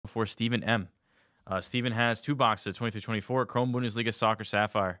for Stephen M. Stephen has 2 boxes of 23-24 Chrome Bundesliga Soccer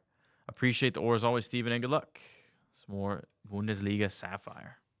Sapphire. Appreciate the ore as always, Stephen, and good luck. Some more Bundesliga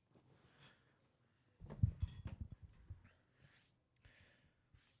Sapphire.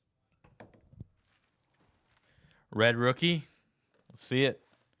 Red rookie. Let's see it.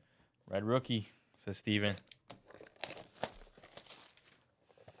 Red rookie, says Steven.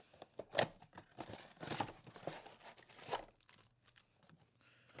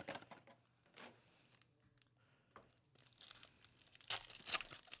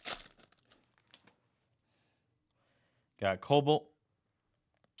 Got Cobalt,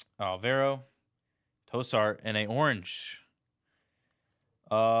 Alvaro, Tosart, and a orange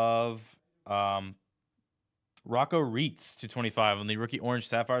of Rocco Reitz, 225 on the rookie orange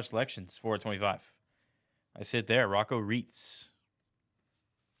Sapphire selections, 425. I sit there, Rocco Reitz.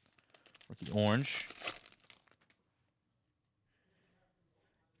 Rookie orange.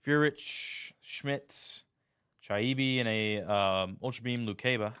 Furich, Schmitz, Chaibi, and a Ultra Beam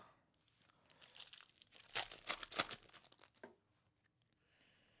Lukeba.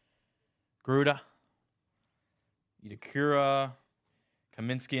 Gruda, Itakura,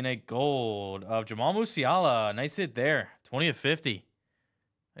 Kaminsky, and a gold of Jamal Musiala. Nice hit there. 20 of 50.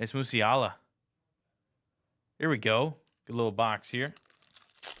 Nice Musiala. Here we go. Good little box here.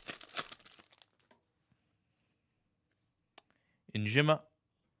 Injima,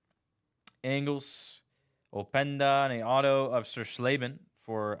 Angles, Openda, and a auto of Sir Slaben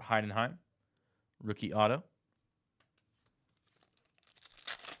for Heidenheim. Rookie auto.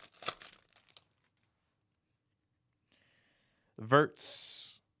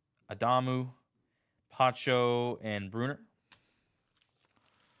 Verts, Adamu, Pacho, and Brunner.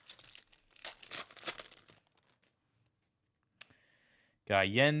 Got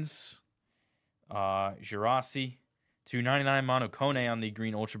Jens, Girassi, 299 Monocone on the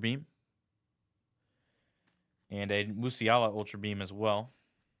green Ultra Beam. And a Musiala Ultra Beam as well.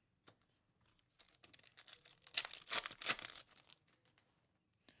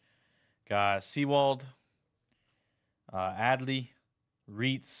 Got Seawald, Adley,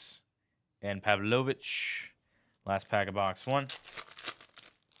 Reitz, and Pavlovich. Last pack of box 1.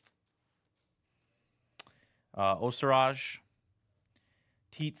 Osiraj,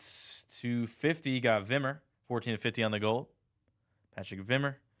 Teets, 250. Got Vimmer, 14 of 50 on the gold. Patrick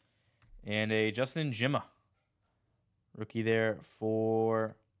Vimmer. And a Justin Jimma. Rookie there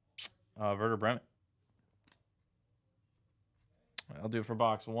for Werder Bremen. I'll do it for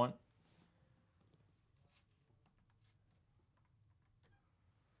box 1.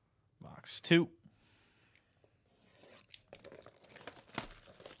 Box 2.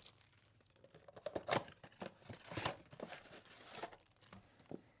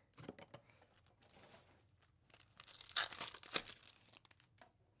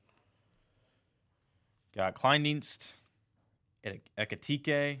 Got Kleindienst,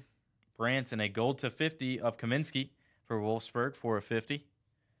 Ekatike, Brandt, and a gold to 50 of Kaminsky for Wolfsburg, 4 of 50.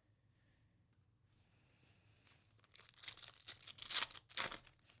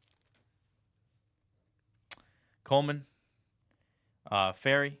 Coleman,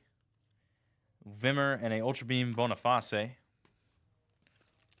 Ferry, Vimmer, and a Ultra Beam Boniface.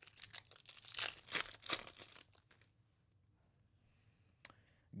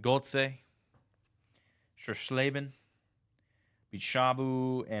 Goltze, Schersleben,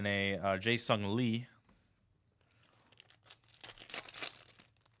 Bichabu, and a Jae-Sung Lee.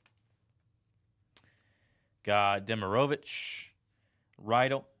 Got Demirovic,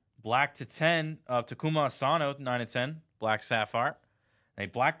 Rydell, black to 10 of Takuma Asano, 9 of 10, black Sapphire. And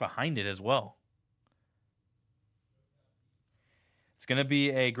a black behind it as well. It's going to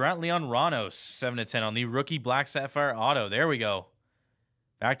be a Grant Leon Ranos, 7 of 10 on the rookie black Sapphire auto. There we go.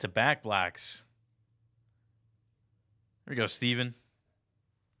 Back-to-back blacks. There we go, Steven.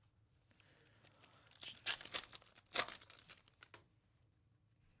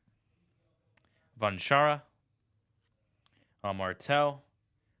 Vanchara, Martel,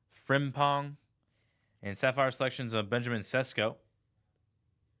 Frimpong, and Sapphire selections of Benjamin Sesko.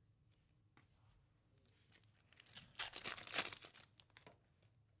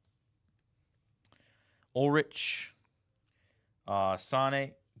 Ulrich,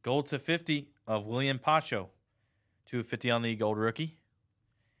 Sane, gold to 50 of William Pacho, 2 of 50 on the gold rookie,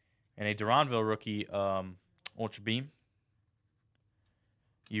 and a Duranville rookie Ultra Beam.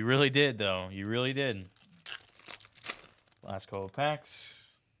 You really did, though. You really did. Last couple of packs.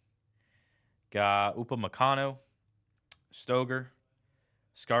 Got Upamecano, Stoger,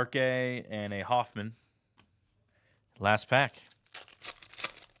 Skarke, and a Hoffman. Last pack.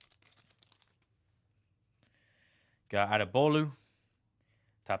 Got Adebolu,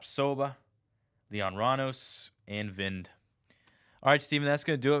 Tapsoba, Leon Ranos, and Vind. All right, Steven, that's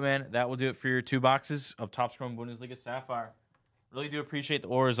going to do it, man. That will do it for your 2 boxes of top scoring Bundesliga Sapphire. Really do appreciate the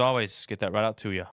ore as always. Get that right out to you.